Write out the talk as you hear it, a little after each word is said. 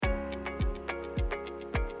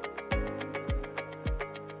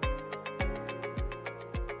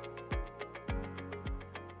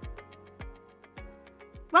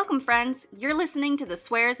Welcome, friends. You're listening to the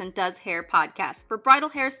Swears and Does Hair podcast for bridal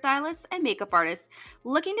hairstylists and makeup artists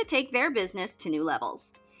looking to take their business to new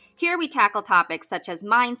levels. Here we tackle topics such as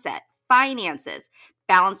mindset, finances,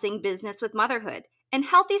 balancing business with motherhood, and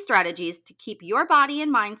healthy strategies to keep your body and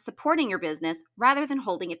mind supporting your business rather than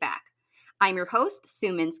holding it back. I'm your host,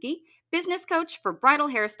 Sue Minsky, business coach for bridal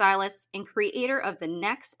hairstylists and creator of the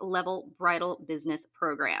Next Level Bridal Business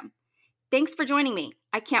Program. Thanks for joining me.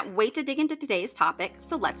 I can't wait to dig into today's topic,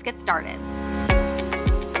 so let's get started.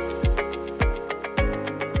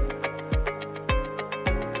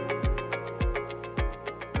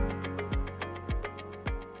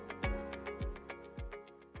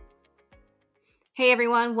 Hey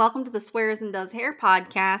everyone, welcome to the Swears and Does Hair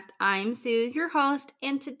podcast. I'm Sue, your host,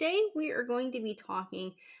 and today we are going to be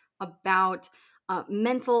talking about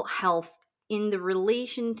mental health in the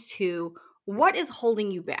relation to what is holding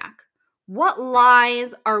you back. What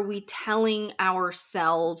lies are we telling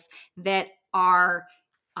ourselves that are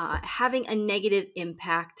having a negative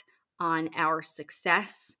impact on our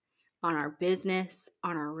success, on our business,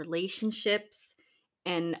 on our relationships,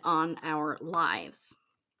 and on our lives?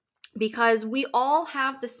 Because we all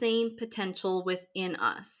have the same potential within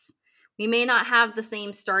us. We may not have the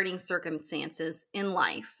same starting circumstances in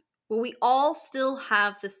life, but we all still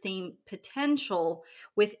have the same potential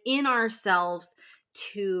within ourselves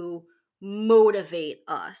to motivate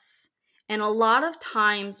us. And a lot of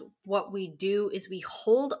times, what we do is we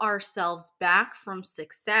hold ourselves back from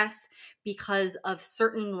success because of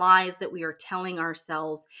certain lies that we are telling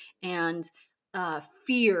ourselves and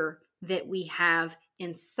fear that we have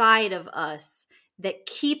inside of us that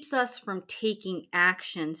keeps us from taking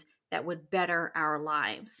actions that would better our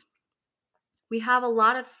lives. We have a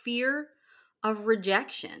lot of fear of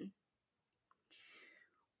rejection.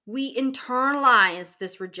 We internalize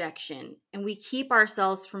this rejection and we keep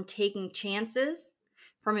ourselves from taking chances,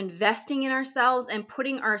 from investing in ourselves and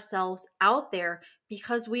putting ourselves out there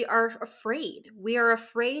because we are afraid. We are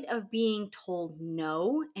afraid of being told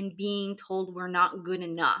no and being told we're not good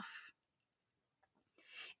enough.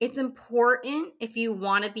 It's important, if you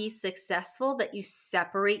want to be successful, that you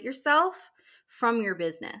separate yourself from your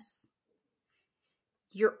business.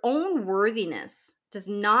 Your own worthiness does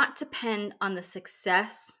not depend on the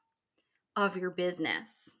success of your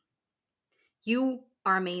business. You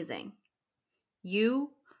are amazing.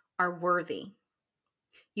 You are worthy.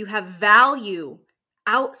 You have value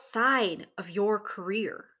outside of your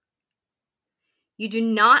career. You do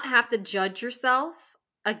not have to judge yourself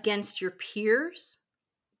against your peers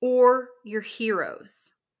or your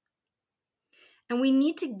heroes. And we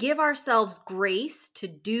need to give ourselves grace to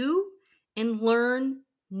do and learn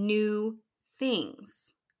new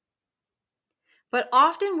things. But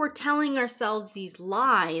often we're telling ourselves these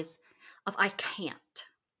lies of, I can't.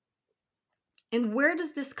 And where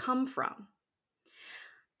does this come from?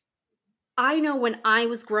 I know when I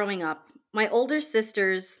was growing up, my older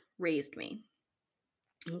sisters raised me.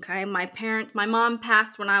 Okay, my mom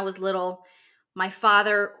passed when I was little. My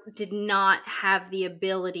father did not have the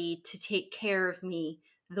ability to take care of me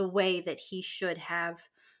the way that he should have,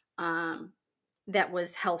 that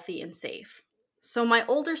was healthy and safe. So my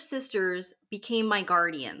older sisters became my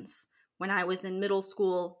guardians when I was in middle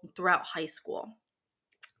school and throughout high school.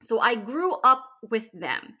 So I grew up with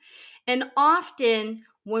them. And often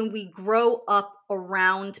when we grow up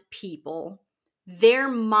around people, their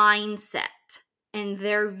mindset and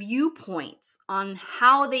their viewpoints on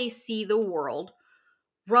how they see the world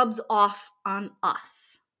rubs off on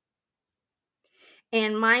us.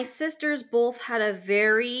 And my sisters both had a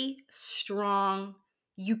very strong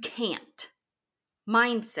you can't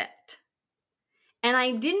mindset. And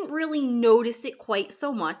I didn't really notice it quite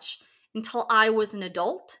so much until I was an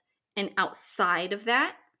adult and outside of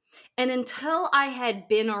that. And until I had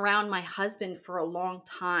been around my husband for a long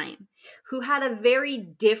time, who had a very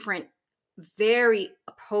different, very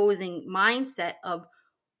opposing mindset of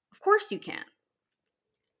course you can.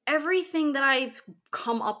 Everything that I've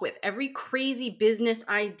come up with, every crazy business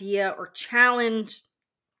idea or challenge,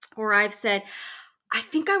 or I've said, I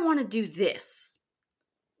think I want to do this.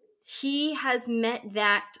 He has met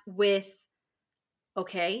that with,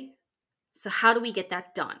 okay, so how do we get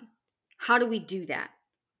that done? How do we do that?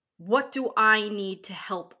 What do I need to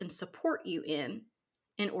help and support you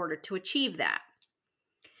in order to achieve that?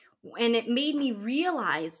 And it made me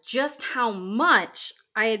realize just how much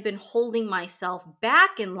I had been holding myself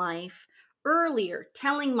back in life earlier,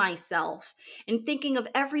 telling myself and thinking of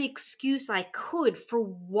every excuse I could for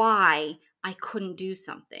why I couldn't do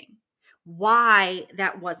something, why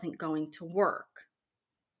that wasn't going to work.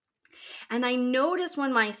 And I noticed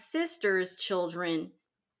when my sister's children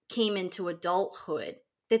came into adulthood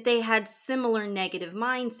that they had similar negative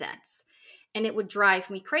mindsets. And it would drive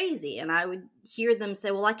me crazy. And I would hear them say,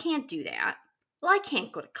 well, I can't do that. Well, I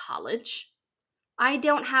can't go to college. I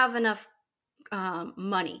don't have enough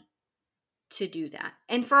money to do that.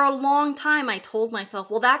 And for a long time, I told myself,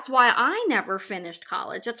 well, that's why I never finished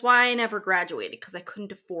college. That's why I never graduated, because I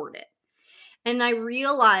couldn't afford it. And I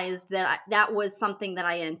realized that that was something that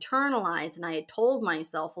I internalized, and I had told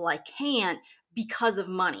myself, well, I can't because of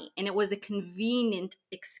money. And it was a convenient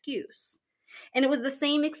excuse. And it was the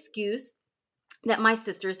same excuse that my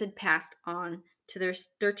sisters had passed on to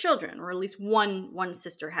their children, or at least one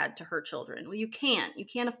sister had to her children. Well, you can't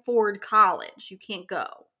afford college. You can't go.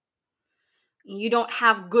 You don't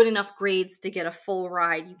have good enough grades to get a full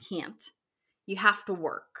ride. You can't. You have to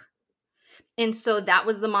work. And so that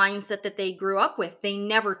was the mindset that they grew up with. They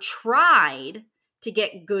never tried to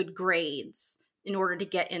get good grades in order to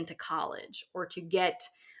get into college or to get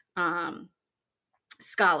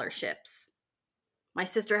scholarships. My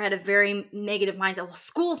sister had a very negative mindset. Well,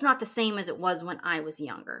 school's not the same as it was when I was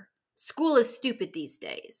younger. School is stupid these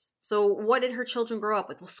days. So what did her children grow up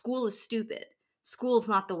with? Well, school is stupid. School's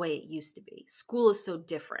not the way it used to be. School is so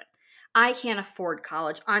different. I can't afford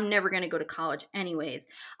college. I'm never going to go to college anyways.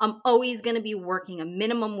 I'm always going to be working a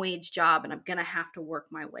minimum wage job, and I'm going to have to work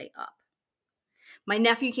my way up. My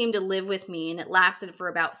nephew came to live with me, and it lasted for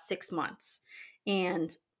about 6 months. And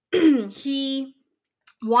he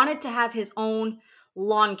wanted to have his own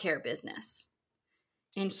lawn care business.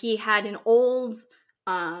 And he had an old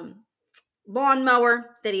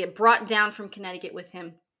lawnmower that he had brought down from Connecticut with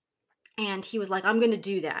him. And he was like, I'm going to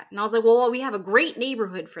do that. And I was like, well, we have a great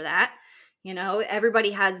neighborhood for that. You know,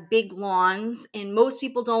 everybody has big lawns, and most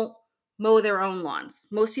people don't mow their own lawns.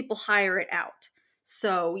 Most people hire it out.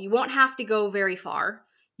 So you won't have to go very far.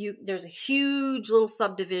 There's a huge little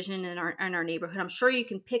subdivision in our neighborhood. I'm sure you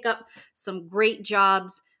can pick up some great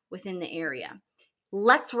jobs within the area.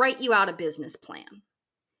 Let's write you out a business plan.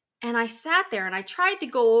 And I sat there and I tried to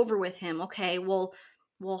go over with him, okay, well,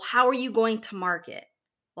 how are you going to market?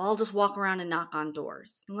 Well, I'll just walk around and knock on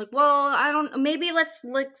doors. I'm like, well, I don't, maybe let's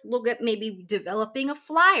look at maybe developing a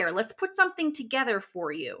flyer. Let's put something together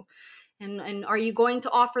for you. And are you going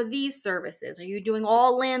to offer these services? Are you doing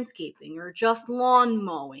all landscaping or just lawn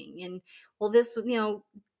mowing? And well, this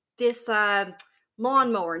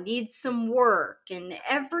lawnmower needs some work. And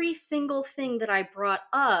every single thing that I brought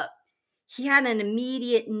up, he had an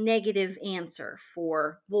immediate negative answer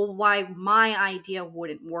for, well, why my idea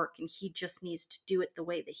wouldn't work, and he just needs to do it the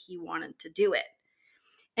way that he wanted to do it.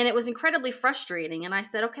 And it was incredibly frustrating. And I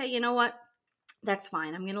said, okay, you know what? That's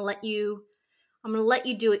fine. I'm going to let you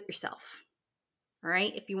do it yourself. All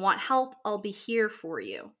right? If you want help, I'll be here for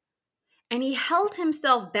you. And he held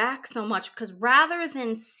himself back so much because rather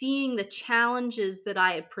than seeing the challenges that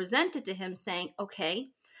I had presented to him, saying, okay,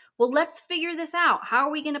 well, let's figure this out. How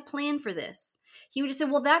are we going to plan for this? He would just say,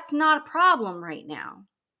 well, that's not a problem right now.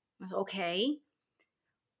 I was okay.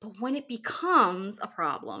 But when it becomes a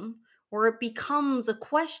problem or it becomes a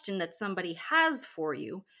question that somebody has for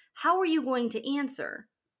you, how are you going to answer?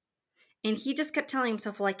 And he just kept telling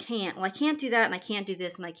himself, well, I can't do that, and I can't do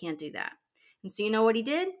this, and I can't do that. And so you know what he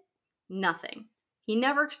did? Nothing. He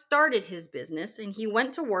never started his business, and he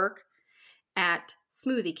went to work at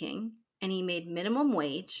Smoothie King, and he made minimum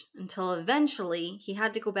wage until eventually he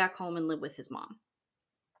had to go back home and live with his mom.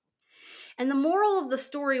 And the moral of the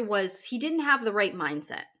story was he didn't have the right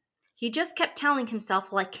mindset. He just kept telling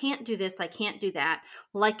himself, well, I can't do this, I can't do that.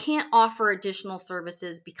 Well, I can't offer additional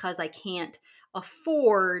services because I can't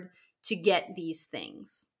afford to get these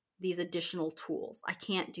things, these additional tools. I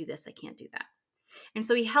can't do this, I can't do that. And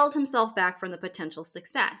so he held himself back from the potential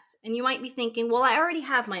success. And you might be thinking, well, I already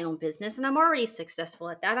have my own business and I'm already successful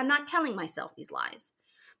at that. I'm not telling myself these lies.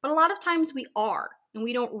 But a lot of times we are, and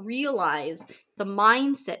we don't realize the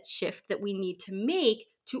mindset shift that we need to make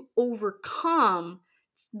to overcome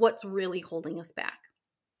what's really holding us back.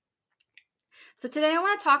 So today I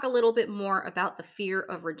want to talk a little bit more about the fear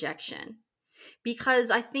of rejection,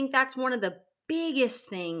 because I think that's one of the biggest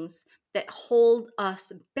things that hold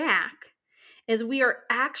us back, is we are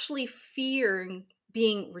actually fearing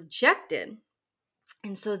being rejected.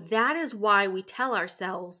 And so that is why we tell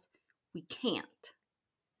ourselves we can't.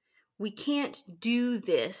 We can't do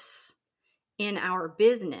this in our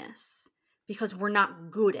business because we're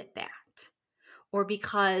not good at that, or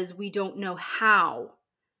because we don't know how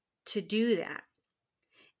to do that.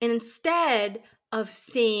 And instead of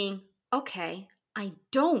saying, okay, I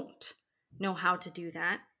don't know how to do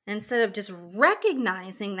that, instead of just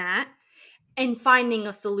recognizing that and finding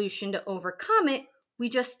a solution to overcome it, we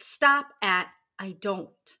just stop at, I don't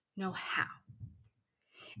know how.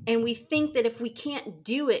 And we think that if we can't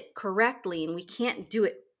do it correctly and we can't do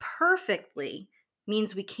it perfectly,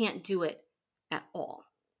 means we can't do it at all.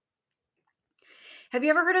 Have you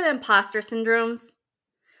ever heard of the imposter syndromes?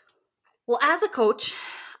 Well, as a coach,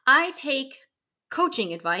 I take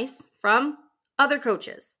coaching advice from other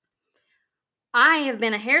coaches. I have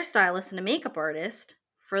been a hairstylist and a makeup artist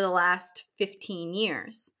for the last 15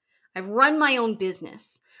 years. I've run my own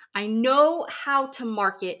business. I know how to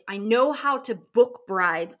market. I know how to book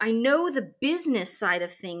brides. I know the business side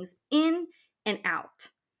of things in and out.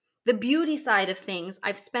 The beauty side of things,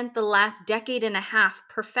 I've spent the last decade and a half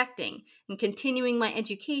perfecting and continuing my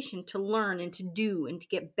education to learn and to do and to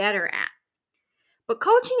get better at. But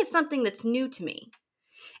coaching is something that's new to me.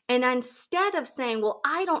 And instead of saying, well,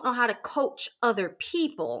 I don't know how to coach other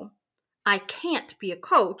people, I can't be a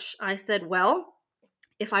coach, I said, well,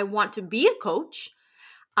 if I want to be a coach,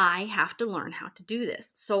 I have to learn how to do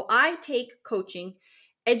this. So I take coaching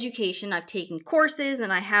education. I've taken courses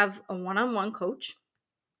and I have a one-on-one coach.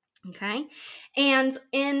 Okay. And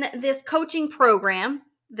in this coaching program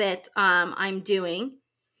that I'm doing,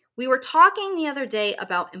 we were talking the other day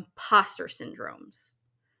about imposter syndromes.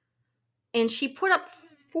 And she put up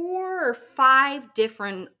 4 or 5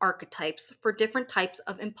 different archetypes for different types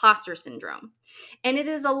of imposter syndrome. And it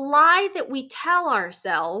is a lie that we tell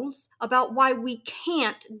ourselves about why we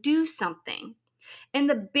can't do something. And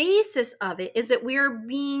the basis of it is that we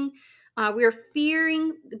are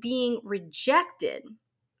fearing being rejected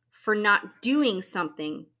for not doing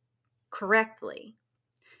something correctly.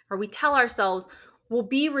 Or we tell ourselves we'll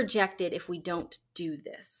be rejected if we don't do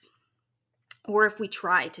this. Or if we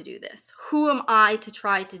try to do this. Who am I to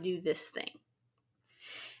try to do this thing?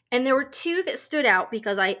 And there were 2 that stood out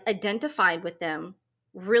because I identified with them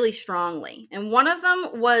really strongly. And one of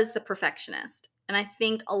them was the perfectionist. And I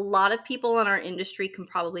think a lot of people in our industry can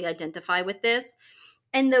probably identify with this.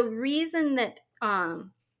 And the reason that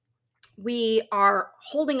we are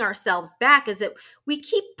holding ourselves back is that we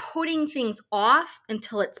keep putting things off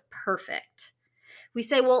until it's perfect. We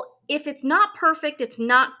say, well, if it's not perfect, it's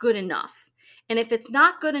not good enough. And if it's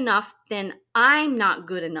not good enough, then I'm not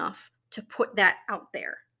good enough to put that out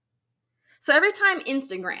there. So every time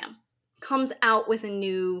Instagram comes out with a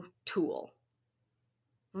new tool,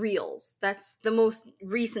 Reels, that's the most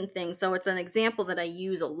recent thing. So it's an example that I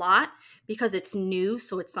use a lot because it's new.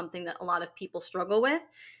 So it's something that a lot of people struggle with.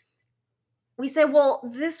 We say, well,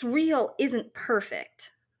 this reel isn't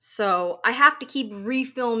perfect. So I have to keep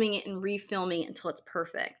refilming it and refilming it until it's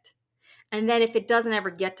perfect. And then if it doesn't ever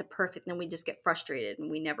get to perfect, then we just get frustrated and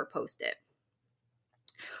we never post it.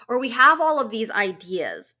 Or we have all of these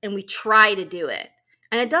ideas and we try to do it.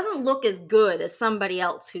 And it doesn't look as good as somebody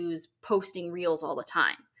else who's posting reels all the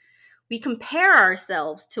time. We compare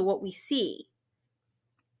ourselves to what we see.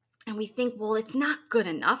 And we think, well, it's not good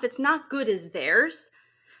enough. It's not good as theirs.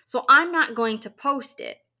 So I'm not going to post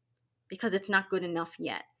it because it's not good enough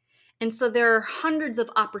yet. And so there are hundreds of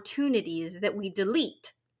opportunities that we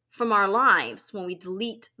delete from our lives when we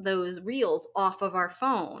delete those reels off of our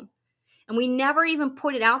phone. And we never even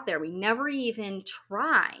put it out there. We never even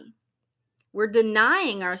try. We're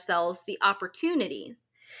denying ourselves the opportunities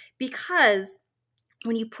because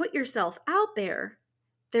when you put yourself out there,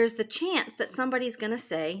 there's the chance that somebody's going to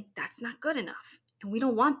say, that's not good enough. And we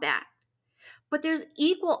don't want that. But there's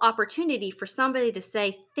equal opportunity for somebody to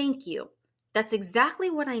say, thank you. That's exactly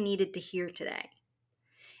what I needed to hear today.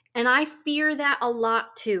 And I fear that a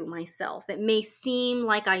lot too myself. It may seem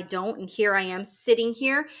like I don't. And here I am sitting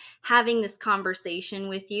here having this conversation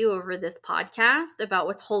with you over this podcast about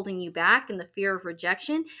what's holding you back and the fear of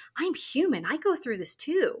rejection. I'm human. I go through this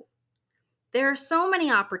too. There are so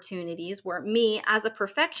many opportunities where me as a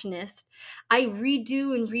perfectionist, I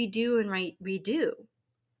redo and redo and redo.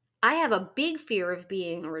 I have a big fear of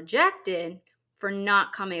being rejected for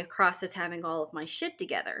not coming across as having all of my shit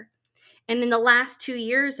together. And in the last 2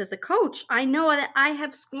 years as a coach, I know that I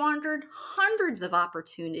have squandered hundreds of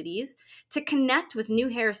opportunities to connect with new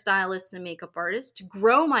hairstylists and makeup artists, to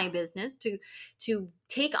grow my business, to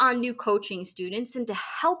take on new coaching students and to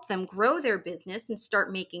help them grow their business and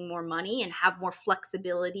start making more money and have more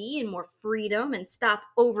flexibility and more freedom and stop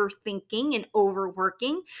overthinking and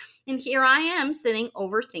overworking. And here I am sitting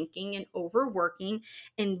overthinking and overworking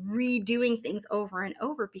and redoing things over and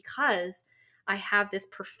over because I have this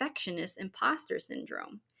perfectionist imposter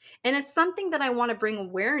syndrome. And it's something that I want to bring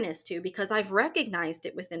awareness to because I've recognized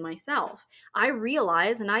it within myself. I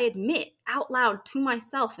realize and I admit out loud to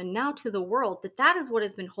myself and now to the world that that is what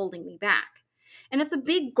has been holding me back. And it's a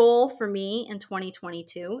big goal for me in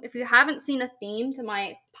 2022. If you haven't seen a theme to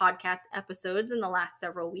my podcast episodes in the last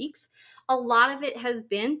several weeks, a lot of it has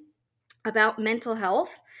been about mental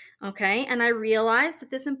health, okay? And I realized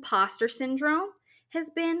that this imposter syndrome has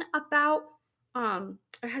been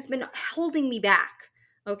has been holding me back,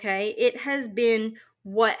 okay? It has been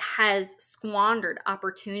what has squandered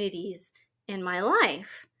opportunities in my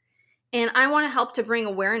life. And I want to help to bring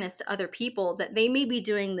awareness to other people that they may be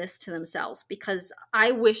doing this to themselves, because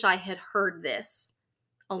I wish I had heard this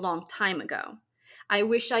a long time ago. I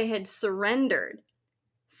wish I had surrendered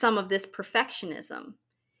some of this perfectionism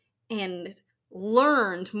and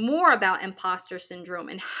learned more about imposter syndrome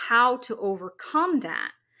and how to overcome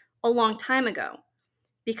that a long time ago,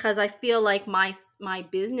 because I feel like my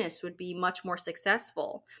business would be much more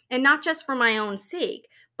successful, and not just for my own sake,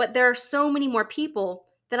 but there are so many more people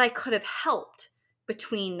that I could have helped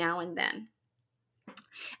between now and then.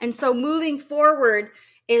 And so moving forward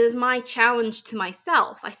is my challenge to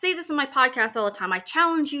myself. I say this in my podcast all the time. I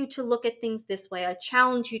challenge you to look at things this way. I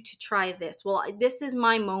challenge you to try this. Well, this is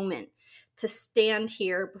my moment to stand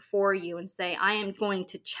here before you and say, I am going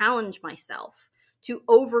to challenge myself to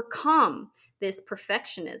overcome this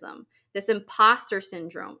perfectionism, this imposter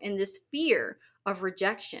syndrome, and this fear of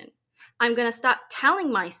rejection. I'm going to stop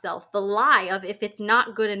telling myself the lie of, if it's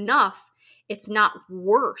not good enough, it's not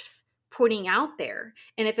worth putting out there.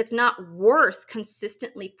 And if it's not worth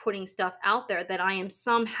consistently putting stuff out there, that I am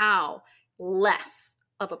somehow less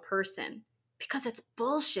of a person, because it's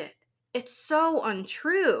bullshit. It's so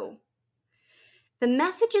untrue. The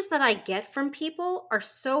messages that I get from people are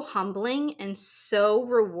so humbling and so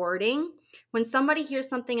rewarding. When somebody hears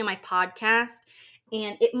something in my podcast,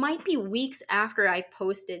 and it might be weeks after I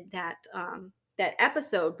posted that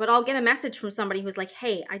episode, but I'll get a message from somebody who's like,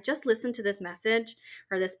 "Hey, I just listened to this message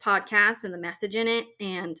or this podcast and the message in it,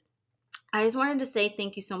 and I just wanted to say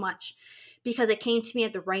thank you so much, because it came to me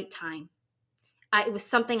at the right time. It was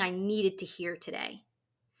something I needed to hear today."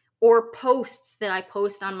 Or posts that I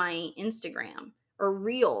post on my Instagram or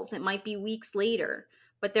reels. It might be weeks later,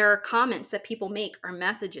 but there are comments that people make or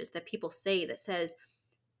messages that people say that says,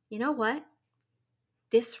 "You know what?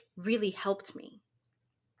 This really helped me.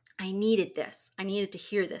 I needed this. I needed to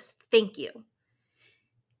hear this. Thank you."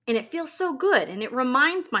 And it feels so good. And it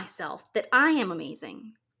reminds myself that I am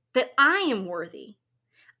amazing, that I am worthy.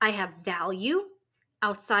 I have value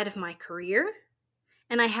outside of my career,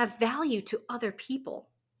 and I have value to other people.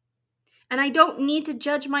 And I don't need to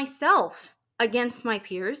judge myself against my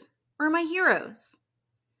peers or my heroes.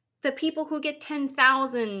 The people who get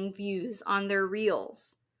 10,000 views on their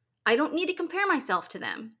reels, I don't need to compare myself to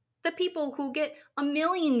them. The people who get 1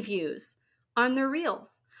 million views on their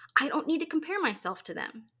reels, I don't need to compare myself to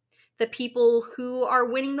them. The people who are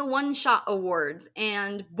winning the One Shot Awards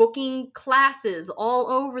and booking classes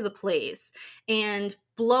all over the place and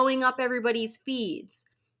blowing up everybody's feeds,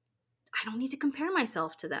 I don't need to compare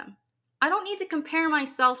myself to them. I don't need to compare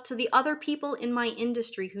myself to the other people in my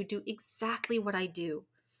industry who do exactly what I do,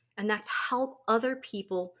 and that's help other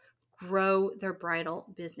people grow their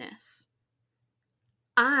bridal business.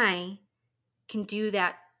 I can do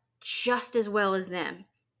that just as well as them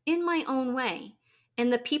in my own way.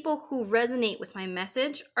 And the people who resonate with my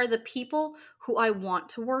message are the people who I want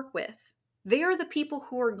to work with. They are the people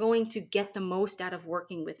who are going to get the most out of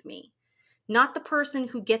working with me, not the person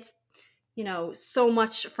who gets so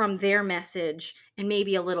much from their message and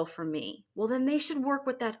maybe a little from me. Well, then they should work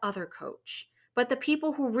with that other coach. But the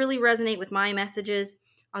people who really resonate with my messages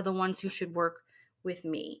are the ones who should work with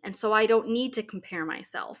me. And so I don't need to compare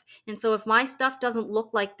myself. And so if my stuff doesn't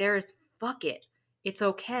look like theirs, fuck it. It's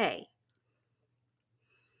okay.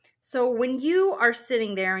 So when you are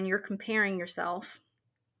sitting there and you're comparing yourself,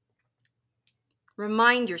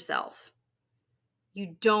 remind yourself,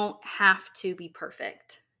 you don't have to be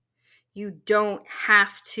perfect. You don't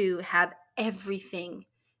have to have everything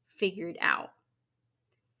figured out.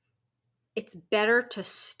 It's better to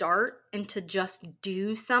start and to just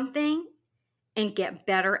do something and get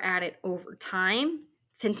better at it over time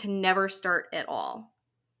than to never start at all.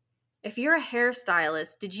 If you're a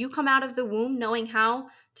hairstylist, did you come out of the womb knowing how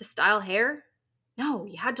to style hair? No,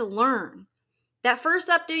 you had to learn. That first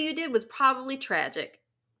updo you did was probably tragic,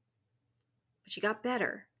 but you got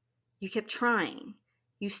better. You kept trying.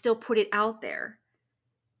 You still put it out there.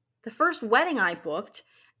 The first wedding I booked,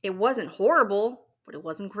 it wasn't horrible, but it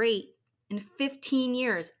wasn't great. In 15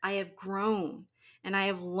 years, I have grown and I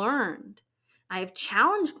have learned. I have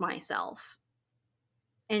challenged myself.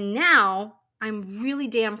 And now I'm really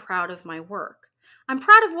damn proud of my work. I'm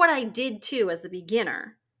proud of what I did too as a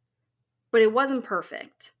beginner, but it wasn't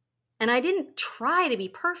perfect. And I didn't try to be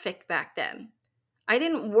perfect back then. I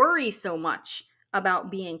didn't worry so much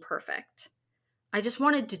about being perfect. I just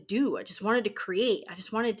wanted to do. I just wanted to create. I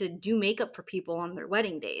just wanted to do makeup for people on their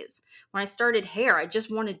wedding days. When I started hair, I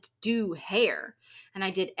just wanted to do hair. And I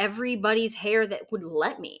did everybody's hair that would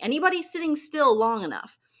let me. Anybody sitting still long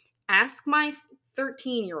enough. Ask my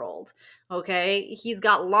 13-year-old, okay? He's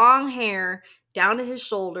got long hair down to his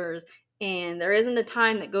shoulders, and there isn't a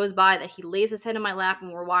time that goes by that he lays his head in my lap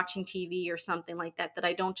when we're watching TV or something like that, that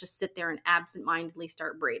I don't just sit there and absentmindedly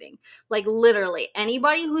start braiding. Like literally,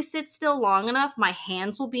 anybody who sits still long enough, my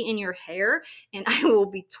hands will be in your hair and I will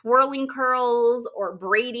be twirling curls or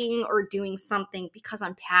braiding or doing something because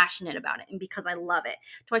I'm passionate about it and because I love it.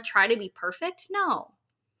 Do I try to be perfect? No.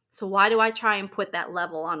 So why do I try and put that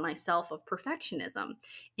level on myself of perfectionism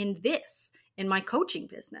in my coaching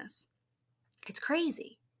business? It's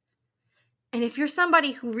crazy. And if you're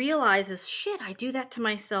somebody who realizes, shit, I do that to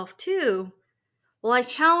myself too, well, I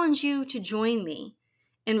challenge you to join me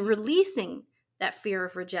in releasing that fear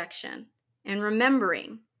of rejection and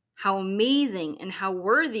remembering how amazing and how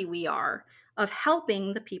worthy we are of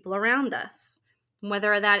helping the people around us.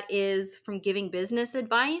 Whether that is from giving business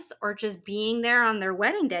advice or just being there on their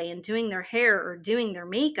wedding day and doing their hair or doing their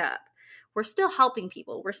makeup, we're still helping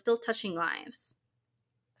people. We're still touching lives.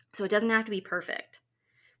 So it doesn't have to be perfect.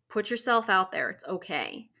 Put yourself out there. It's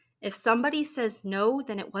okay. If somebody says no,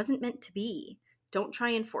 then it wasn't meant to be. Don't try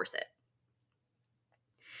and force it.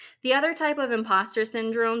 The other type of imposter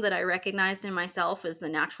syndrome that I recognized in myself is the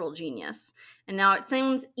natural genius. And now it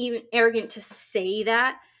sounds even arrogant to say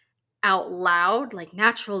that out loud, like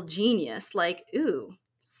natural genius, like, ooh,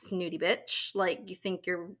 snooty bitch. Like you think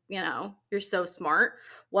you're so smart.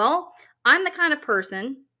 Well, I'm the kind of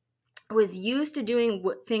person who is used to doing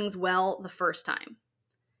things well the first time.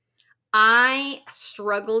 I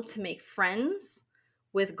struggled to make friends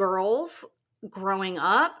with girls growing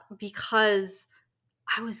up because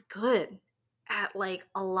I was good at like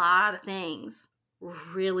a lot of things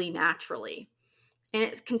really naturally. And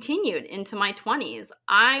it continued into my 20s.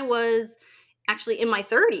 I was actually in my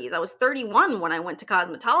 30s. I was 31 when I went to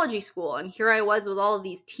cosmetology school. And here I was with all of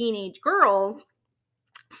these teenage girls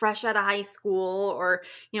fresh out of high school, or,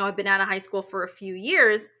 I've been out of high school for a few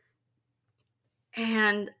years.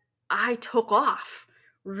 And I took off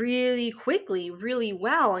really quickly, really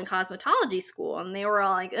well in cosmetology school. And they were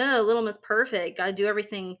all like, oh, Little Miss Perfect, gotta do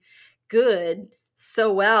everything good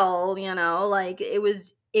so well, like it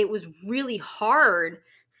was really hard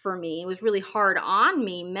for me. It was really hard on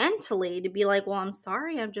me mentally to be like, well, I'm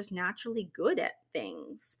sorry, I'm just naturally good at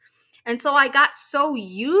things. And so I got so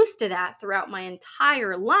used to that throughout my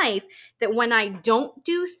entire life that when I don't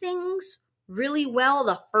do things really well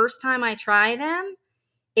the first time I try them,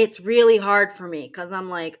 it's really hard for me because I'm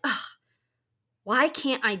like, ugh, why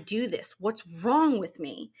can't I do this? What's wrong with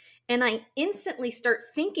me? And I instantly start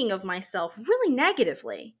thinking of myself really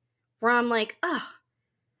negatively, where I'm like, ugh,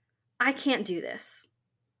 I can't do this.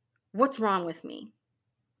 What's wrong with me?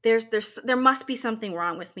 There must be something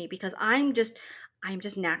wrong with me because I'm just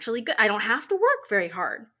naturally good. I don't have to work very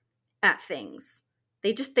hard at things.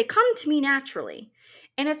 They come to me naturally.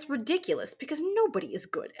 And it's ridiculous because nobody is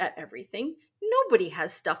good at everything. Nobody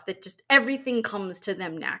has stuff that just everything comes to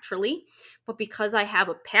them naturally. But because I have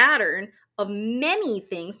a pattern of many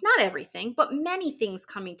things, not everything, but many things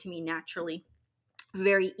coming to me naturally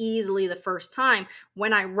very easily the first time,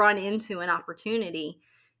 when I run into an opportunity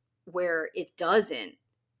where it doesn't,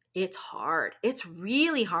 it's hard. It's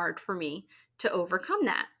really hard for me to overcome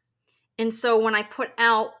that. And so when I put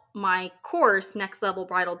out my course, Next Level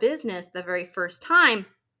Bridal Business, the very first time,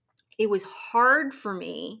 it was hard for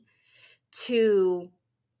me to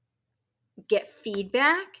get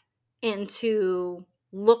feedback and to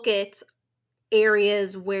look at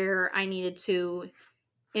areas where I needed to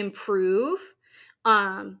improve.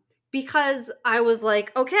 Because I was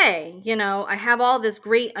like, okay, I have all this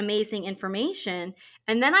great, amazing information.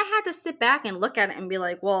 And then I had to sit back and look at it and be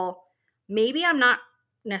like, well, maybe I'm not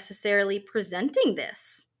necessarily presenting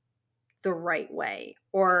this the right way,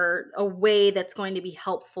 or a way that's going to be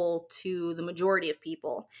helpful to the majority of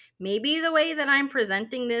people. Maybe the way that I'm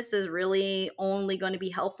presenting this is really only going to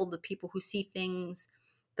be helpful to people who see things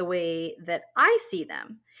the way that I see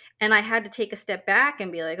them. And I had to take a step back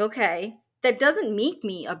and be like, okay, that doesn't make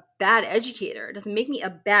me a bad educator. It doesn't make me a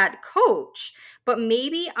bad coach, but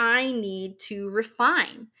maybe I need to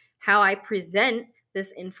refine how I present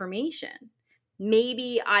this information.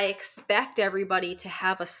 Maybe I expect everybody to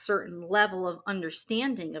have a certain level of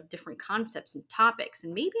understanding of different concepts and topics.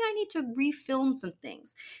 And maybe I need to refilm some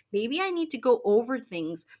things. Maybe I need to go over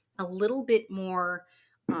things a little bit more,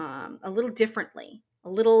 a little differently, a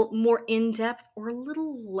little more in depth, or a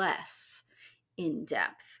little less in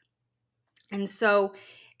depth. And so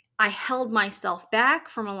I held myself back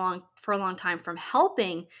for a long time from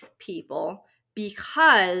helping people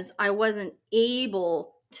because I wasn't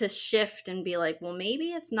able to shift and be like, well, maybe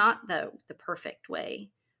it's not the perfect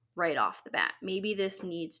way right off the bat. Maybe this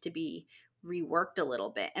needs to be reworked a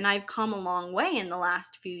little bit. And I've come a long way in the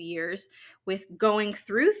last few years with going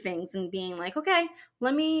through things and being like, okay,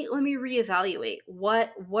 let me reevaluate.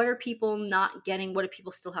 What are people not getting? What do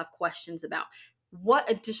people still have questions about?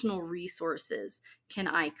 What additional resources can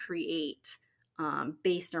I create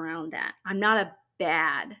based around that? I'm not a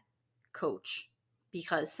bad coach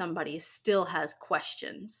because somebody still has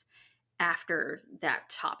questions after that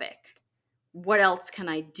topic. What else can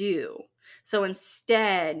I do? So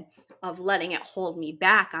instead of letting it hold me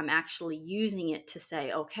back, I'm actually using it to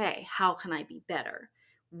say, okay, how can I be better?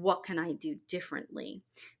 What can I do differently?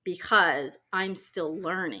 Because I'm still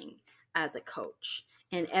learning as a coach.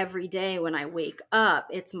 And every day when I wake up,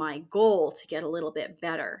 it's my goal to get a little bit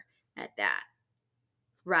better at that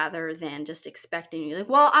rather than just expecting you like,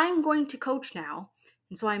 well, I'm going to coach now.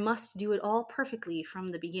 And so I must do it all perfectly from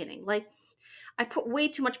the beginning. Like, I put way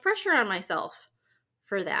too much pressure on myself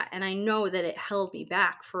for that. And I know that it held me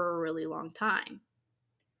back for a really long time.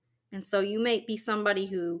 And so you may be somebody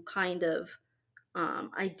who kind of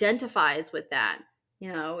identifies with that.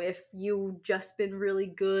 You know, if you've just been really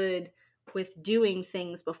good with doing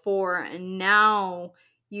things before and now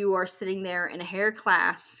you are sitting there in a hair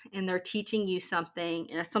class and they're teaching you something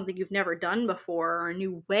and it's something you've never done before or a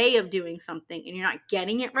new way of doing something and you're not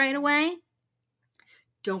getting it right away,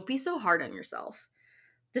 don't be so hard on yourself.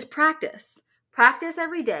 Just practice. Practice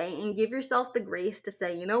every day and give yourself the grace to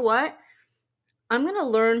say, you know what? I'm going to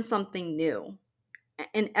learn something new.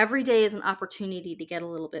 And every day is an opportunity to get a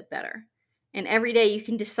little bit better. And every day you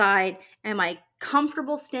can decide, am I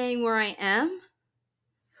comfortable staying where I am?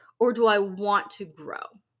 Or do I want to grow?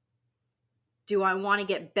 Do I want to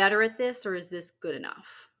get better at this or is this good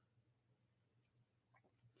enough?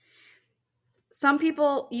 Some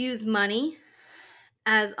people use money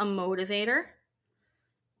as a motivator,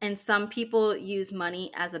 and some people use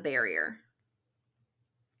money as a barrier.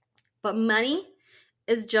 But money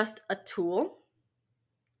is just a tool.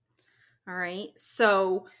 All right.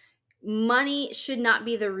 So money should not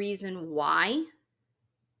be the reason why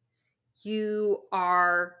you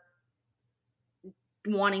are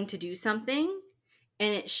wanting to do something,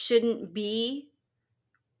 and it shouldn't be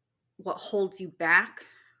what holds you back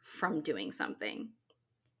from doing something.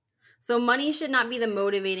 So money should not be the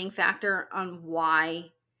motivating factor on why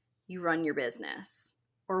you run your business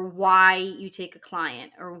or why you take a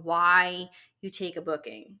client or why you take a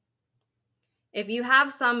booking. If you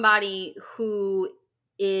have somebody who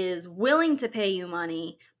is willing to pay you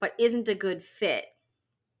money but isn't a good fit,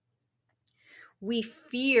 we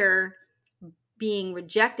fear being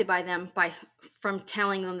rejected by them from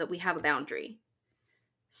telling them that we have a boundary.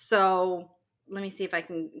 So let me see if I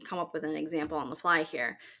can come up with an example on the fly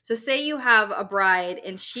here. So say you have a bride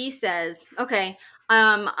and she says, okay,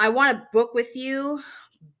 I want to book with you,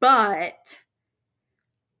 but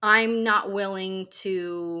I'm not willing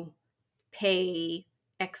to pay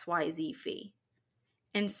XYZ fee.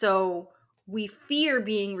 And so we fear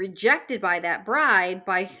being rejected by that bride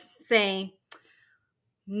by saying,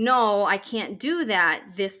 no, I can't do that.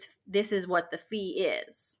 This is what the fee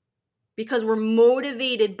is. Because we're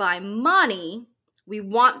motivated by money, we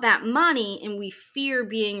want that money and we fear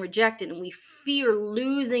being rejected and we fear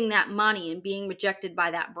losing that money and being rejected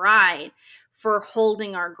by that bride for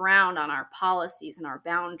holding our ground on our policies and our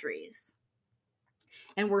boundaries.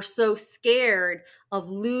 And we're so scared of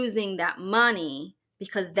losing that money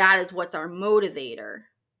because that is what's our motivator.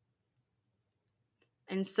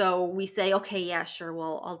 And so we say, okay, yeah, sure,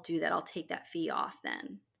 well, I'll do that. I'll take that fee off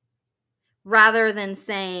then. Rather than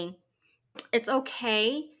saying, it's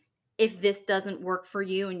okay if this doesn't work for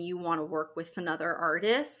you and you want to work with another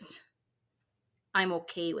artist. I'm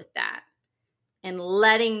okay with that. And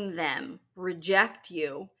letting them reject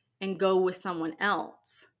you and go with someone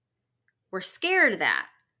else. We're scared of that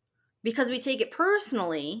because we take it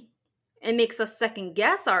personally. It makes us second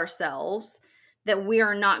guess ourselves that we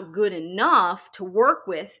are not good enough to work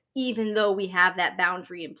with, even though we have that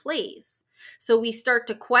boundary in place. So we start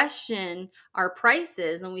to question our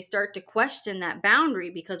prices and we start to question that boundary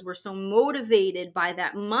because we're so motivated by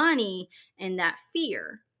that money and that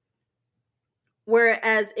fear.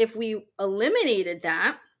 Whereas if we eliminated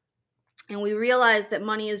that and we realized that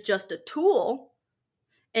money is just a tool,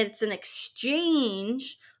 it's an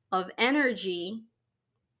exchange of energy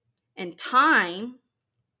and time,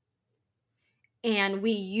 and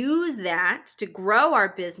we use that to grow our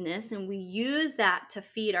business and we use that to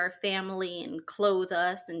feed our family and clothe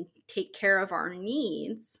us and take care of our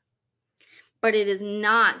needs, but it is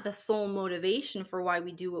not the sole motivation for why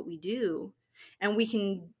we do what we do. And we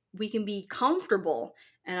can be comfortable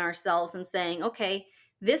in ourselves and saying, okay,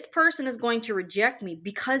 this person is going to reject me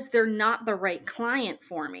because they're not the right client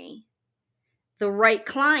for me. The right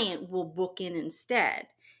client will book in instead.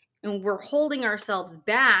 And we're holding ourselves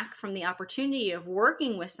back from the opportunity of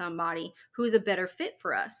working with somebody who's a better fit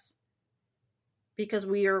for us. Because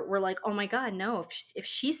we're like, oh my God, no, if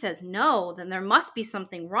she says no, then there must be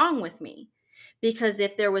something wrong with me. Because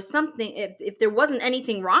if there was something, if there wasn't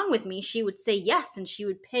anything wrong with me, she would say yes, and she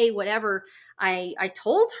would pay whatever I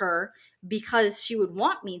told her, because she would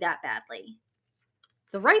want me that badly.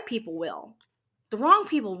 The right people will. The wrong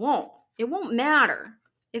people won't. It won't matter.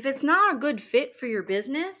 If it's not a good fit for your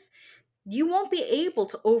business, you won't be able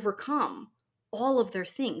to overcome all of their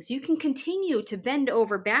things. You can continue to bend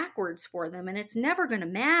over backwards for them, and it's never going to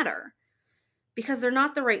matter because they're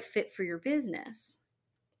not the right fit for your business.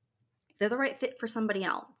 They're the right fit for somebody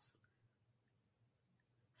else.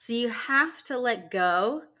 So you have to let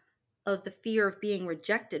go of the fear of being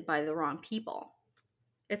rejected by the wrong people.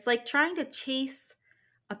 It's like trying to chase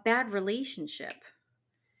a bad relationship.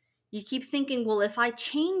 You keep thinking, well, if I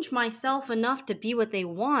change myself enough to be what they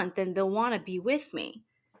want, then they'll want to be with me.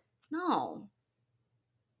 No,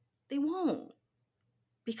 they won't,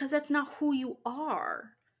 because that's not who you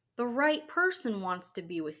are. The right person wants to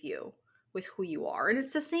be with you, with who you are. And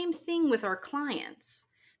it's the same thing with our clients.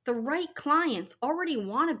 The right clients already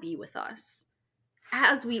want to be with us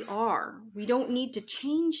as we are. We don't need to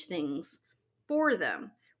change things for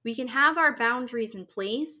them. We can have our boundaries in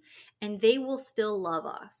place and they will still love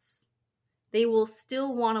us. They will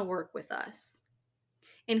still want to work with us.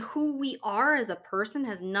 And who we are as a person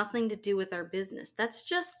has nothing to do with our business. That's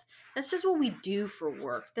just what we do for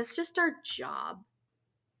work. That's just our job.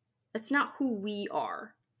 That's not who we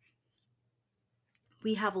are.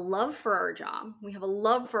 We have love for our job. We have a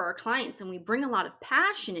love for our clients, and we bring a lot of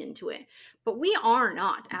passion into it. But we are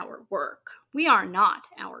not our work. We are not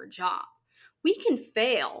our job. We can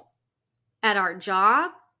fail at our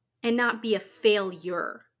job and not be a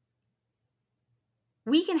failure.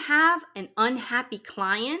 We can have an unhappy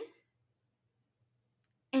client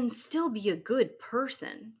and still be a good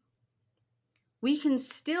person. We can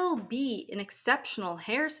still be an exceptional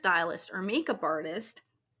hairstylist or makeup artist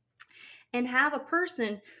and have a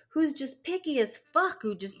person who's just picky as fuck,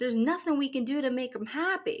 there's nothing we can do to make them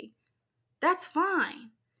happy. That's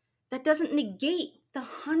fine. That doesn't negate the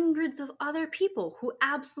hundreds of other people who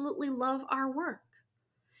absolutely love our work.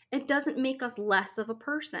 It doesn't make us less of a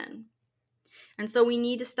person. And so we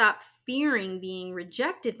need to stop fearing being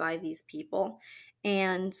rejected by these people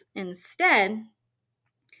and instead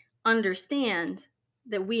understand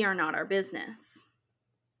that we are not our business.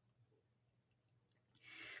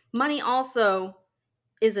 Money also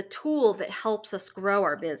is a tool that helps us grow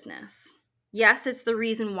our business. Yes, it's the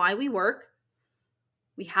reason why we work.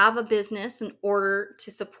 We have a business in order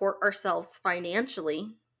to support ourselves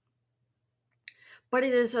financially, but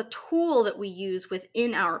it is a tool that we use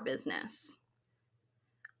within our business.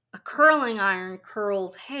 A curling iron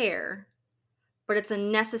curls hair, but it's a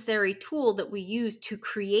necessary tool that we use to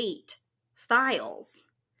create styles.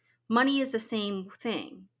 Money is the same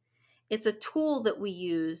thing. It's a tool that we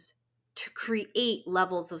use to create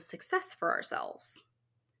levels of success for ourselves.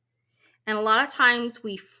 And a lot of times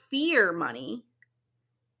we fear money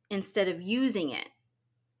instead of using it.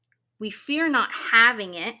 We fear not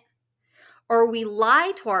having it, or we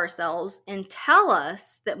lie to ourselves and tell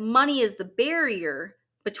us that money is the barrier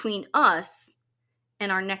between us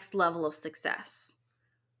and our next level of success.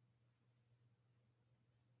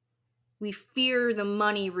 We fear the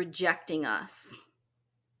money rejecting us.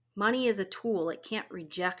 Money is a tool, it can't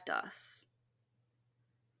reject us.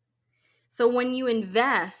 So when you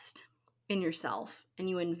invest in yourself and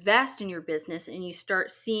you invest in your business and you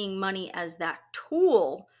start seeing money as that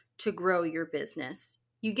tool to grow your business,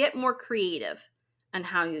 you get more creative on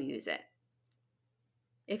how you use it.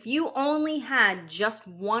 If you only had just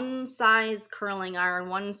one size curling iron,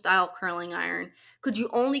 one style curling iron, could you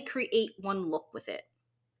only create one look with it?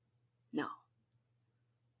 No.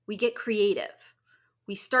 We get creative.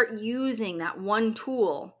 We start using that one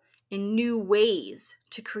tool in new ways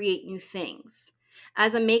to create new things.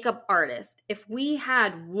 As a makeup artist, if we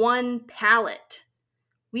had one palette,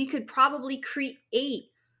 we could probably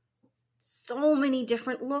create so many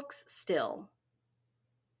different looks still,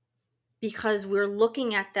 because we're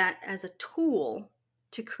looking at that as a tool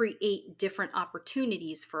to create different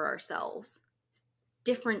opportunities for ourselves,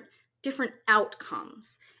 different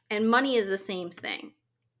outcomes. And money is the same thing,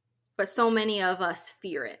 but so many of us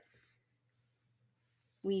fear it.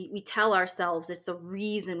 We tell ourselves it's a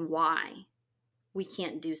reason why. we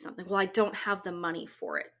can't do something. Well, I don't have the money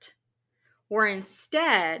for it. Or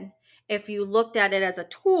instead, if you looked at it as a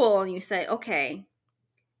tool and you say, okay,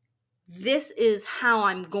 this is how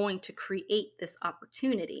I'm going to create this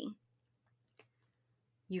opportunity,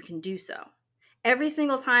 you can do so. Every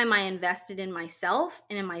single time I invested in myself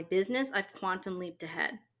and in my business, I've quantum leaped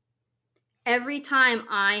ahead. Every time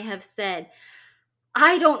I have said,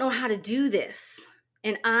 I don't know how to do this,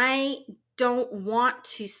 and I don't want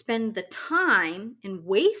to spend the time and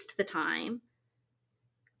waste the time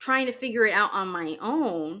trying to figure it out on my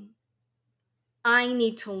own. I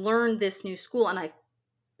need to learn this new school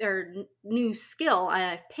new skill.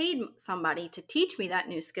 I've paid somebody to teach me that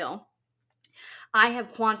new skill. I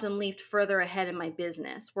have quantum leaped further ahead in my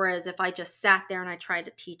business. Whereas if I just sat there and I tried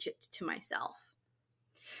to teach it to myself.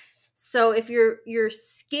 So if you're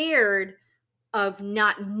scared of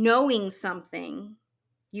not knowing something,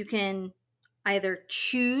 you can either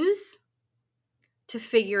choose to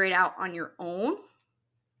figure it out on your own,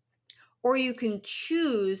 or you can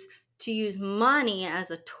choose to use money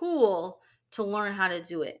as a tool to learn how to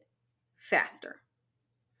do it faster.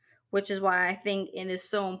 Which is why I think it is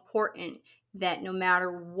so important that no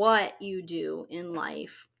matter what you do in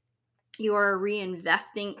life, you are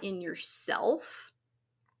reinvesting in yourself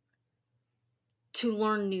to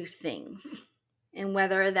learn new things. And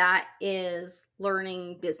whether that is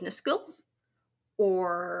learning business skills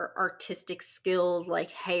or artistic skills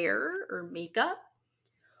like hair or makeup,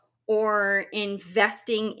 or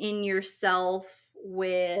investing in yourself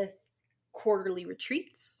with quarterly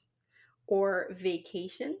retreats or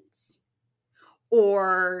vacations,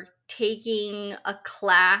 or taking a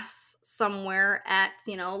class somewhere at,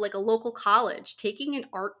 like a local college, taking an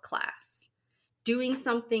art class, doing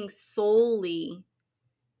something solely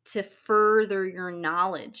to further your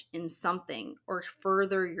knowledge in something or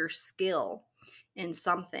further your skill in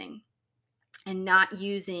something, and not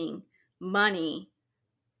using money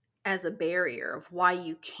as a barrier of why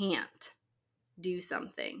you can't do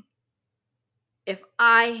something. If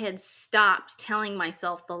I had stopped telling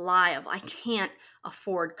myself the lie of I can't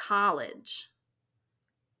afford college,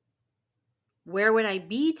 where would I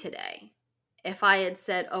be today? If I had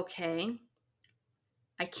said, okay,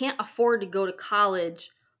 I can't afford to go to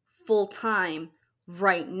college full time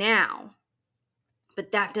right now,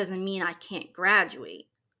 but that doesn't mean I can't graduate.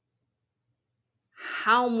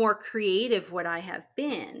 How more creative would I have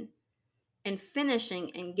been in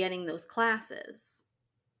finishing and getting those classes?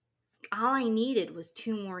 All I needed was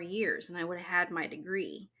 2 more years and I would have had my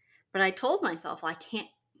degree. But I told myself I can't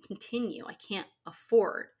continue, I can't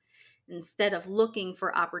afford, instead of looking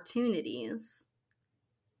for opportunities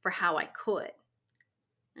for how I could.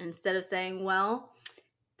 Instead of saying, well,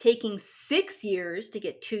 taking 6 years to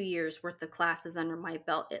get 2 years worth of classes under my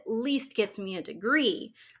belt at least gets me a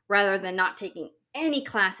degree, rather than not taking any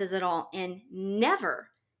classes at all and never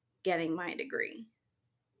getting my degree.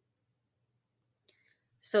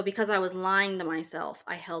 So because I was lying to myself,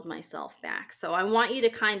 I held myself back. So I want you to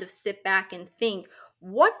kind of sit back and think,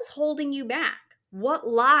 what is holding you back? What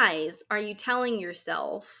lies are you telling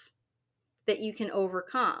yourself that you can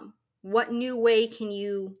overcome? What new way can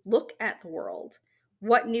you look at the world?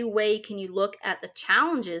 What new way can you look at the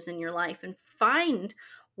challenges in your life and find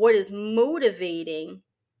what is motivating,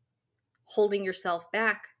 holding yourself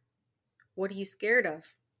back? What are you scared of?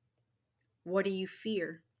 What do you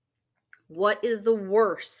fear? What is the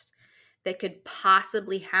worst that could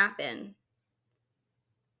possibly happen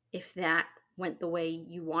if that went the way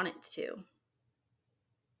you want it to?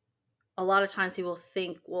 A lot of times people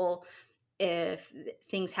think, well, if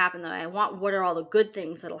things happen the way I want, what are all the good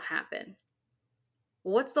things that'll happen?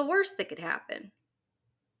 What's the worst that could happen?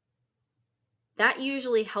 That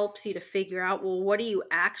usually helps you to figure out, well, what are you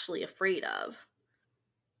actually afraid of?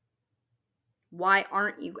 Why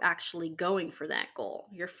aren't you actually going for that goal?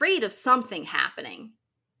 You're afraid of something happening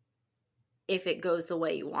if it goes the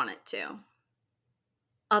way you want it to.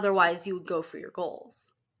 Otherwise, you would go for your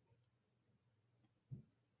goals.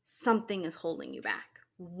 Something is holding you back.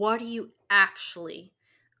 What are you actually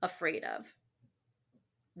afraid of?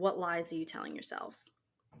 What lies are you telling yourselves?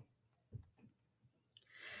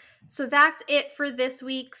 So that's it for this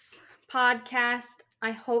week's podcast.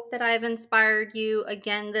 I hope that I've inspired you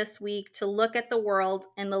again this week to look at the world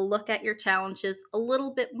and to look at your challenges a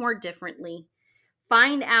little bit more differently.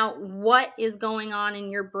 Find out what is going on in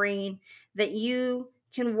your brain that you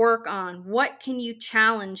can work on. What can you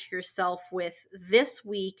challenge yourself with this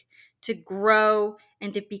week to grow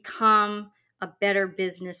and to become a better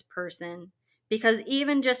business person? Because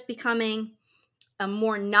even just becoming a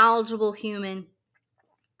more knowledgeable human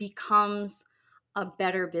becomes a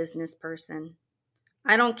better business person.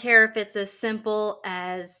 I don't care if it's as simple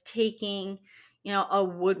as taking, a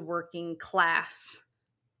woodworking class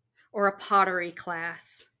or a pottery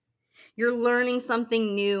class. You're learning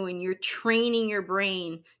something new and you're training your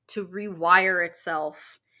brain to rewire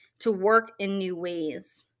itself to work in new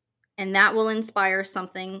ways. And that will inspire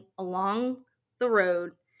something along the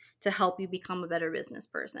road to help you become a better business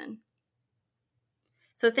person.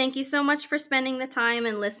 So thank you so much for spending the time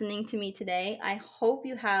and listening to me today. I hope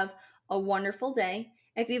you have a wonderful day.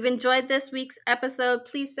 If you've enjoyed this week's episode,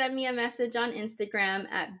 please send me a message on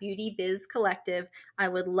Instagram at Beauty Biz Collective. I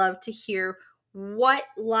would love to hear what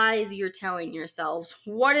lies you're telling yourselves.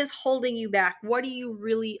 What is holding you back? What are you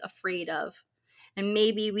really afraid of? And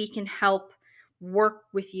maybe we can help work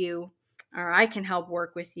with you, or I can help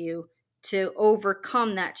work with you to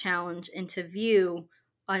overcome that challenge and to view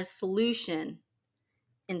a solution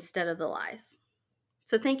instead of the lies.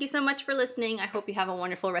 So thank you so much for listening. I hope you have a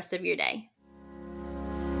wonderful rest of your day.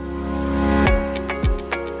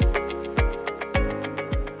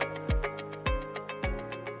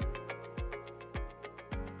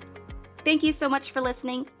 Thank you so much for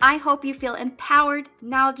listening. I hope you feel empowered,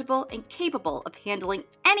 knowledgeable, and capable of handling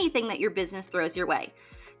anything that your business throws your way.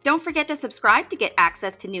 Don't forget to subscribe to get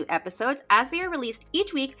access to new episodes as they are released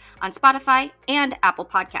each week on Spotify and Apple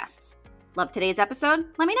Podcasts. Love today's episode?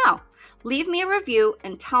 Let me know. Leave me a review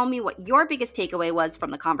and tell me what your biggest takeaway was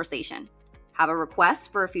from the conversation. Have a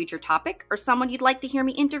request for a future topic or someone you'd like to hear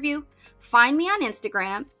me interview? Find me on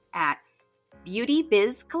Instagram at Beauty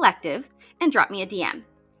Biz Collective and drop me a DM.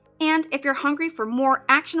 And if you're hungry for more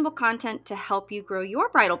actionable content to help you grow your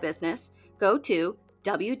bridal business, go to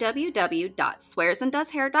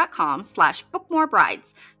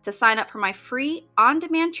www.swearsanddoeshair.com/bookmorebrides to sign up for my free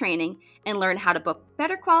on-demand training and learn how to book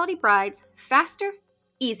better quality brides faster,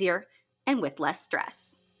 easier, and with less stress.